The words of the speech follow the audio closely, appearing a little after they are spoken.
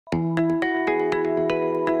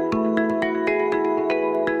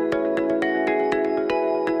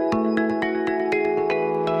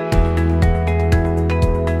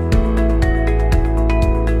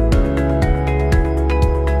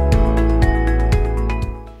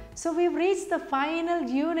the final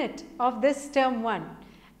unit of this term 1,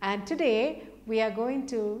 and today we are going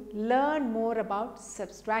to learn more about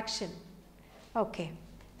subtraction. Okay,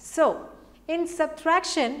 so in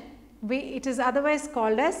subtraction it is otherwise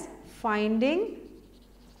called as finding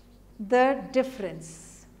the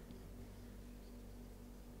difference.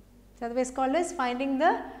 It's otherwise called as finding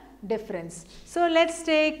the difference. So let's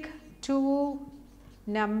take two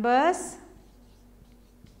numbers.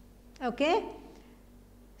 Okay,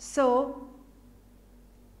 so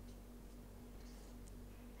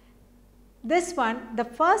this one, the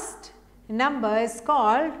first number is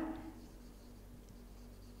called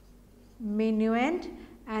minuend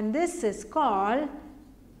and this is called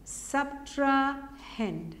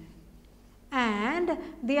subtrahend, and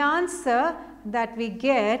the answer that we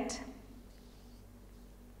get,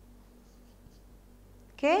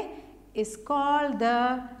 okay, is called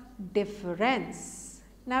the difference.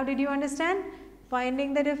 Now did you understand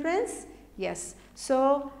finding the difference? Yes.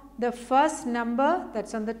 So the first number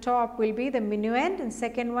that's on the top will be the minuend and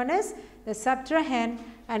second one is the subtrahend,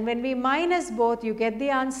 and when we minus both you get the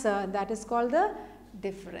answer, and that is called the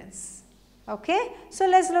difference. Okay. So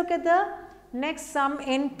let's look at the next sum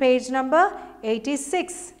in page number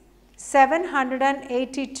 86.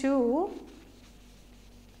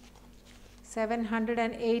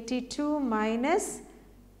 782 minus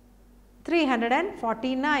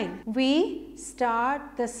 349. We start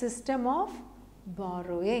the system of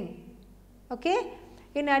borrowing. Okay.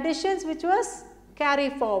 In additions, which was carry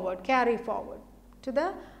forward to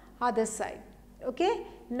the other side. Okay.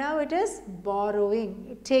 Now it is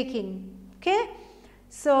borrowing, taking. Okay.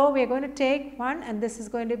 So we are going to take 1 and this is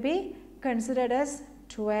going to be considered as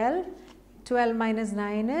 12. 12 minus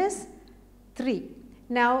 9 is 3.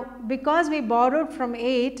 Now because we borrowed from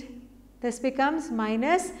 8, this becomes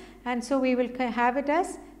minus, and so we will have it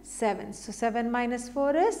as 7. So 7 minus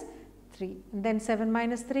 4 is 3, and then 7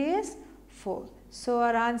 minus 3 is 4. So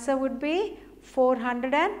our answer would be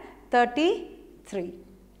 433.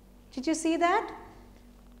 Did you see that?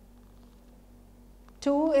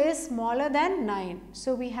 2 is smaller than 9.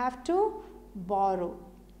 So we have to borrow.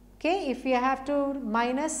 Okay, if we have to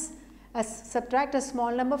subtract a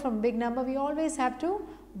small number from big number, we always have to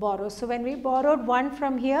borrow. So when we borrowed 1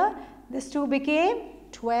 from here, this 2 became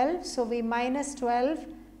 12. So we minus 12,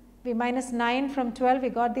 we minus 9 from 12, we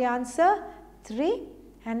got the answer 3,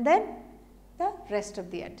 and then the rest of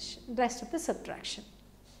the addition, rest of the subtraction.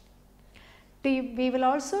 We will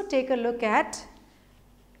also take a look at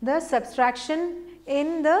the subtraction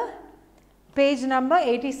in the page number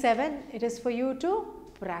 87. It is for you to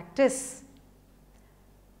practice.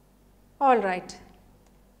 Alright,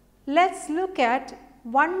 let's look at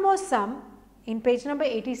one more sum in page number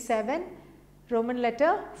 87, Roman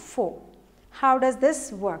letter 4. How does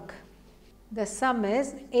this work? The sum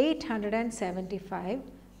is 875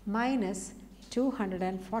 minus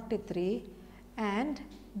 243 and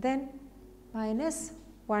then minus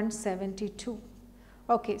 172.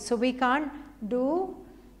 Okay, so we can't do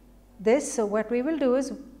this. So what we will do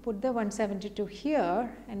is put the 172 here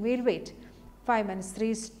and we'll wait. 5 minus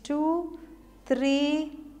 3 is 2,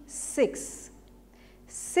 3, 6.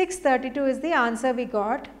 632 is the answer we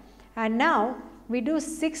got, and now we do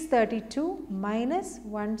 632 minus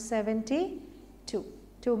 172.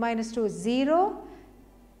 2 minus 2 is 0.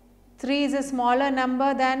 3 is a smaller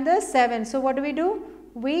number than the 7. So what do?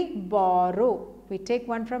 We borrow. We take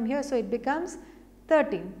 1 from here, so it becomes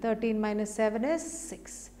 13. 13 minus 7 is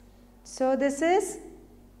 6. So this is,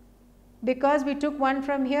 because we took 1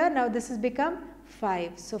 from here, now this has become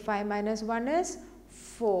 5. So 5 minus 1 is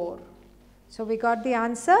 4. So we got the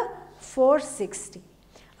answer 460.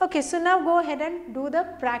 Okay, so now go ahead and do the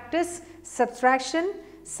practice subtraction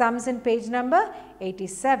sums in page number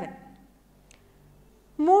 87.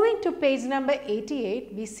 Moving to page number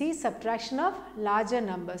 88, we see subtraction of larger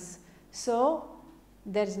numbers. So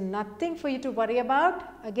there is nothing for you to worry about.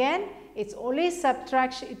 Again, it's only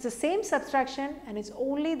subtraction, it's the same subtraction, and it's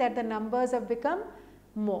only that the numbers have become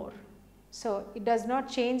more. So it does not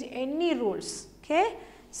change any rules. Okay,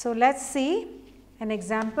 so let's see an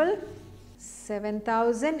example.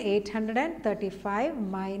 7,835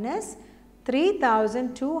 minus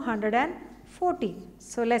 3,240.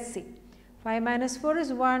 So let's see. 5 minus 4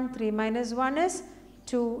 is 1, 3 minus 1 is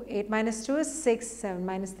 2, 8 minus 2 is 6, 7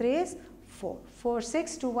 minus 3 is 4. 4,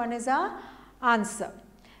 6, 2, 1 is our answer.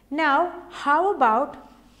 Now, how about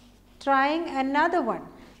trying another one?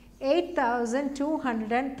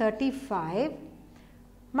 8,235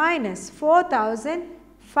 minus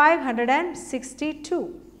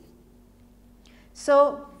 4,562.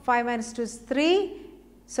 So 5 minus 2 is 3,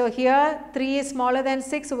 So here 3 is smaller than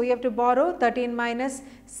 6, so we have to borrow. 13 minus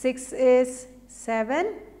 6 is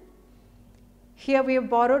 7. Here we have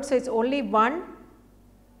borrowed, so it's only 1.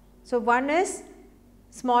 So 1 is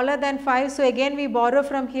smaller than 5, so again we borrow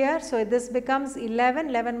from here. So this becomes 11.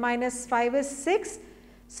 11 minus 5 is 6.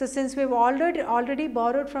 So since we've already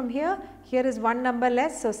borrowed from here, here is one number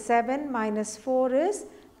less. So 7 minus 4 is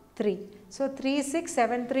 3. So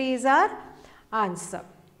 3673 is our answer.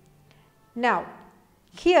 Now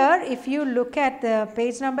here if you look at the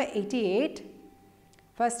page number 88,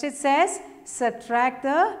 first it says subtract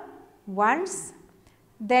the ones,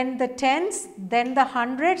 then the tens, then the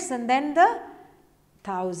hundreds, and then the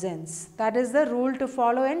thousands. That is the rule to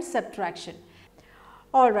follow in subtraction.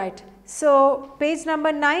 Alright, so page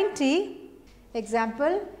number 90,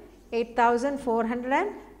 example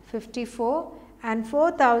 8454 and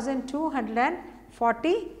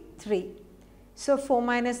 4243. So 4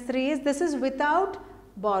 minus 3 is, this is without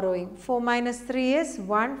borrowing. 4 minus 3 is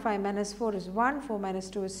 1, 5 minus 4 is 1, 4 minus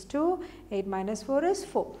 2 is 2, 8 minus 4 is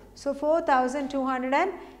 4. So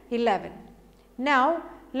 4211. Now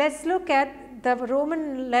let's look at the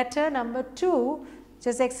Roman letter number 2,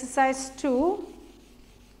 just exercise 2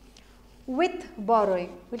 with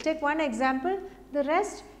borrowing. We'll take one example, the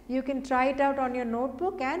rest you can try it out on your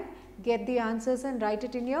notebook and get the answers and write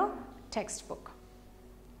it in your textbook.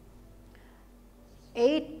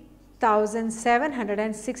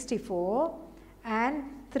 8764 and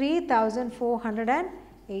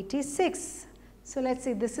 3486. So let's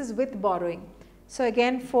see, this is with borrowing. So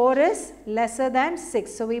again 4 is lesser than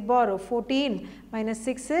 6. So we borrow. 14 minus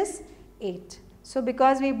 6 is 8. So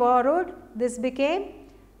because we borrowed, this became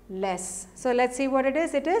less. So let's see what it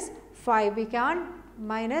is. It is 5. We can't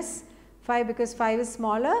minus 5 because 5 is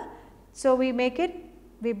smaller. So we make it,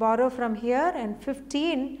 we borrow from here, and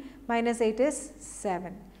 15 minus 8 is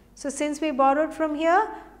 7. So since we borrowed from here,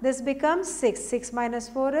 this becomes 6. 6 minus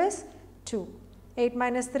 4 is 2. 8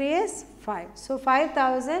 minus 3 is 5. So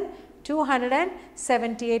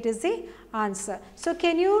 5278 is the answer. So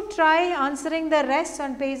can you try answering the rest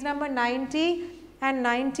on page number 90 and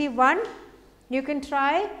 91? You can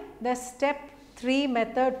try the step 3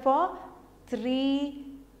 method for 3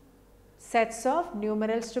 sets of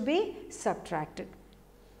numerals to be subtracted.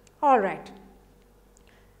 Alright.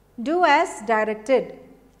 Do as directed.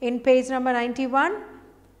 In page number 91,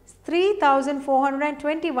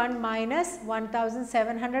 3421 minus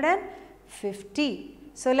 1750.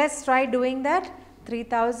 So let's try doing that.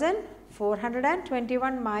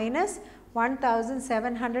 3421 minus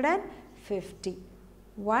 1750.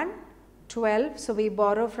 1, 12. So we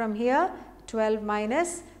borrow from here. 12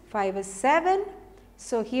 minus 5 is 7.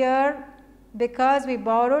 So here, because we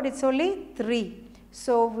borrowed, it's only 3.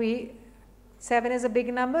 So 7 is a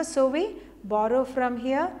big number. So we borrow from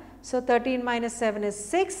here. So 13 minus 7 is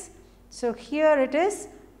 6. So here it is,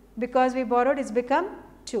 because we borrowed, it's become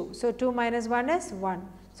 2. So 2 minus 1 is 1.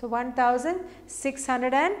 So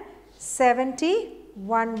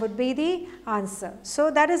 1671 would be the answer. So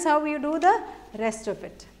that is how you do the rest of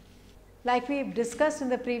it. Like we discussed in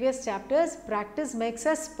the previous chapters, practice makes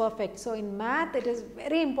us perfect. So in math, it is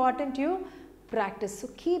very important you practice. So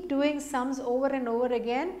keep doing sums over and over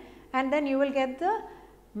again, and then you will get the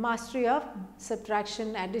mastery of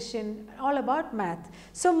subtraction, addition, all about math.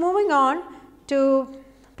 So moving on to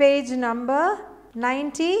page number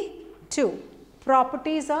 92,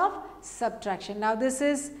 Properties of Subtraction. Now this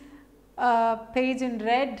is a page in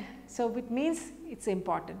red, so it means it's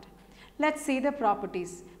important. Let's see the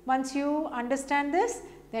properties. Once you understand this,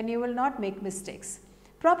 then you will not make mistakes.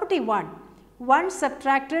 Property 1. 1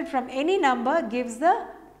 subtracted from any number gives the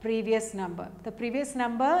previous number. The previous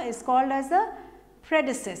number is called as the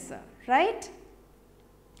predecessor, right?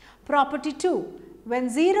 Property 2. When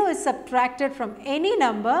 0 is subtracted from any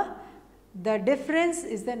number, the difference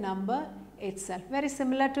is the number itself. Very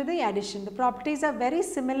similar to the addition. The properties are very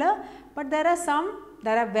similar, but there are some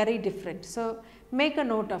that are very different. So make a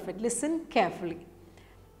note of it. Listen carefully.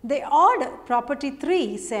 The order, property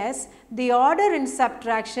 3 says, the order in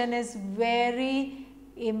subtraction is very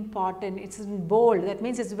important. It's in bold. That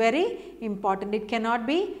means it's very important. It cannot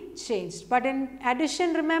be changed. But in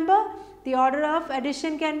addition, remember, the order of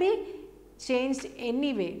addition can be changed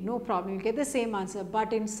anyway. No problem. You get the same answer.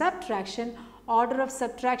 But in subtraction, order of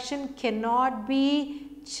subtraction cannot be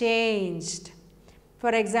changed. For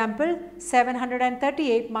example,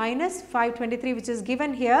 738 minus 523, which is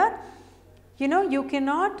given here. You know, you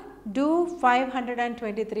cannot do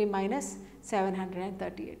 523 minus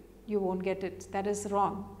 738. You won't get it. That is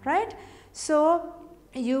wrong, right? So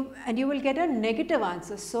you will get a negative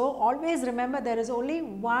answer. So always remember, there is only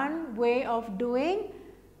one way of doing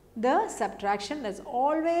the subtraction. That's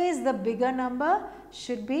always the bigger number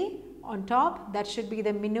should be on top, that should be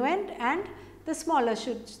the minuend, and the smaller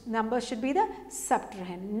number should be the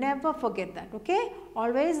subtrahend. Never forget that, okay?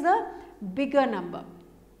 Always the bigger number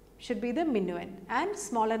should be the minuend and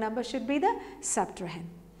smaller number should be the subtrahend.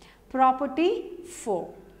 Property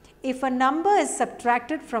 4. If a number is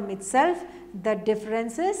subtracted from itself, the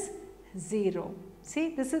difference is 0.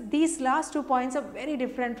 See, these last 2 points are very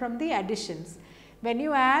different from the additions. When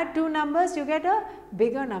you add 2 numbers, you get a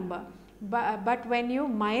bigger number. But when you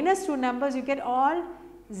minus 2 numbers, you get all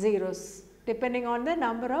zeros. Depending on the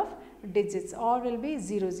number of digits, all will be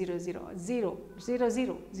 0, 0, 0, 0, 0, 0,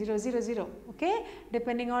 0, 0, 0, okay,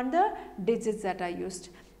 depending on the digits that are used.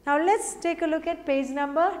 Now, let's take a look at page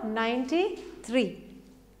number 93.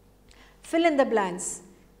 Fill in the blanks.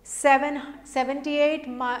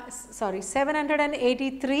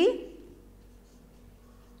 783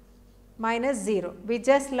 minus 0. We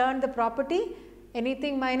just learned the property.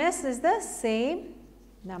 Anything minus is the same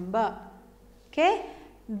number, okay.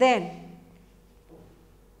 Then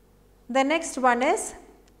the next one is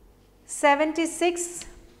 76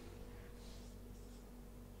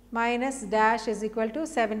 minus dash is equal to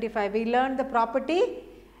 75. We learned the property,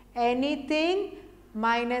 anything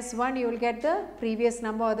minus 1 you will get the previous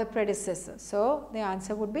number or the predecessor. So, the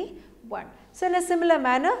answer would be 1. So, in a similar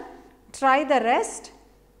manner, try the rest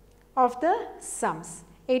of the sums.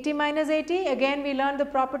 80 minus 80, again we learned the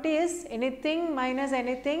property is anything minus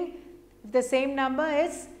anything, the same number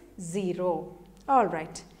is 0.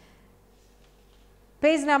 Alright.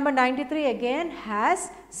 Page number 93 again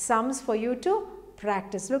has sums for you to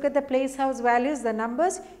practice. Look at the place house values, the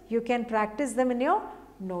numbers, you can practice them in your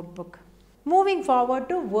notebook. Moving forward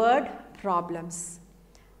to word problems.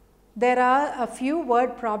 There are a few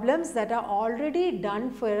word problems that are already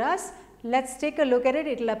done for us. Let's take a look at it.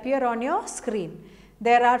 It will appear on your screen.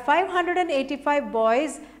 There are 585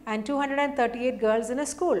 boys and 238 girls in a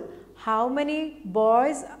school. How many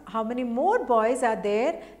more boys are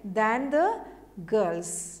there than the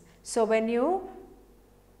girls? So, when you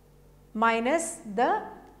minus the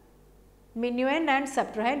minuend and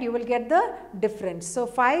subtrahend, you will get the difference. So,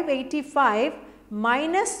 585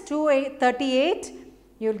 minus 238,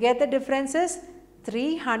 you will get the differences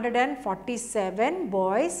 347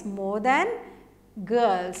 boys more than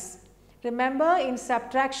girls. Remember, in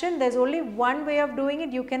subtraction there is only one way of doing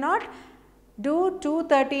it. You cannot do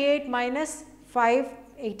 238 minus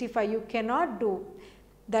 585. You cannot do.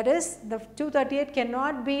 That is, the 238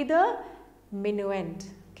 cannot be the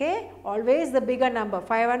minuend. Okay, always the bigger number.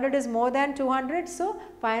 500 is more than 200, so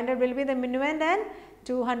 500 will be the minuend and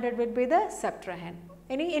 200 will be the subtrahend.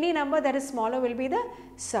 Any number that is smaller will be the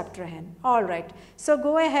subtrahend. Alright, so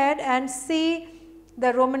go ahead and see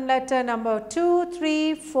the Roman letter number 2,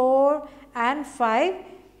 3, 4 and 5.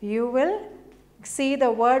 You will see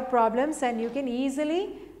the word problems and you can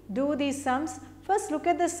easily do these sums. First look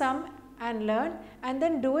at the sum and learn, and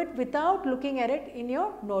then do it without looking at it in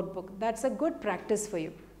your notebook. That's a good practice for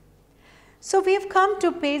you. So, we have come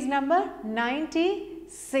to page number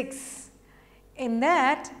 96. In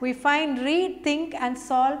that, we find read, think and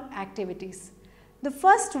solve activities. The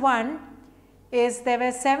first one is there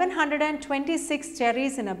were 726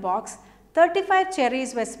 cherries in a box, 35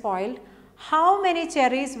 cherries were spoiled. How many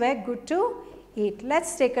cherries were good to eat?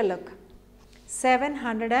 Let's take a look.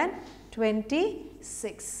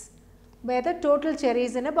 726 were the total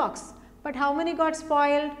cherries in a box, but how many got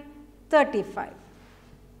spoiled? 35.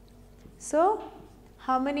 So,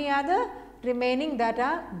 how many are the remaining that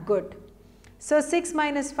are good? So, 6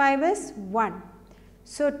 minus 5 is 1.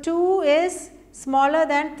 So, 2 is smaller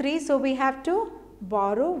than 3. So, we have to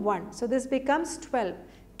borrow 1. So, this becomes 12.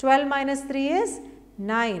 12 minus 3 is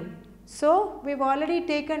 9. So, we have already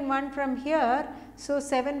taken 1 from here. So,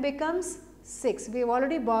 7 becomes 6. We have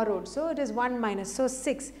already borrowed. So, it is 1 minus. So,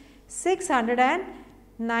 6.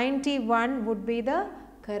 691 would be the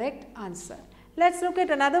correct answer. Let us look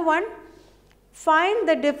at another one. Find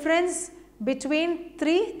the difference between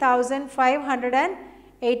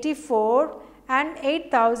 3,584 and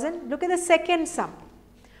 8,000. Look at the second sum.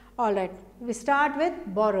 Alright, we start with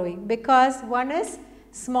borrowing because one is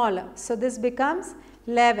smaller. So, this becomes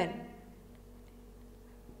 11.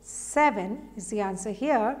 7 is the answer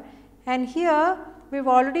here, and here we have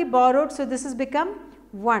already borrowed. So, this has become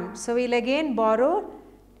 1. So, we will again borrow.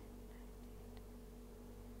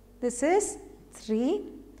 This is 3.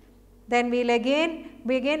 Then we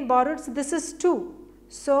again borrowed. So, this is 2.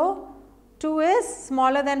 So, 2 is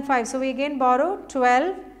smaller than 5. So, we again borrow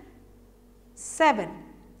 12, 7.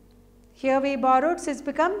 Here we borrowed. So, it has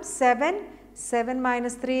become 7. 7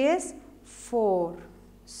 minus 3 is 4.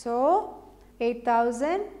 So,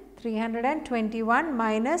 8,000 321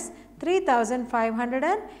 minus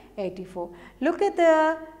 3584. Look at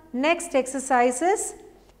the next exercises.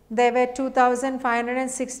 There were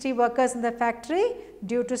 2560 workers in the factory.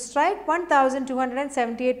 Due to strike,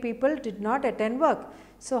 1278 people did not attend work.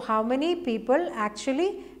 So, how many people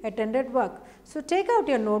actually attended work? So, take out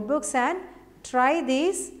your notebooks and try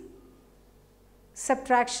these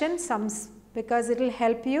subtraction sums, because it will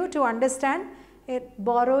help you to understand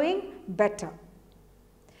borrowing better.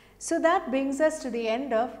 So, that brings us to the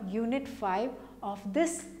end of Unit 5 of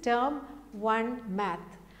this Term 1 Math.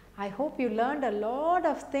 I hope you learned a lot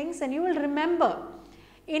of things and you will remember.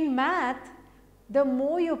 In math, the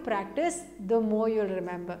more you practice, the more you will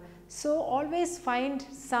remember. So, always find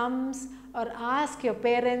sums or ask your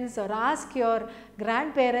parents or ask your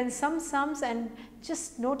grandparents some sums and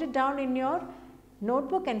just note it down in your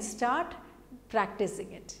notebook and start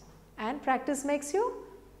practicing it. And practice makes you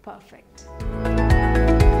perfect.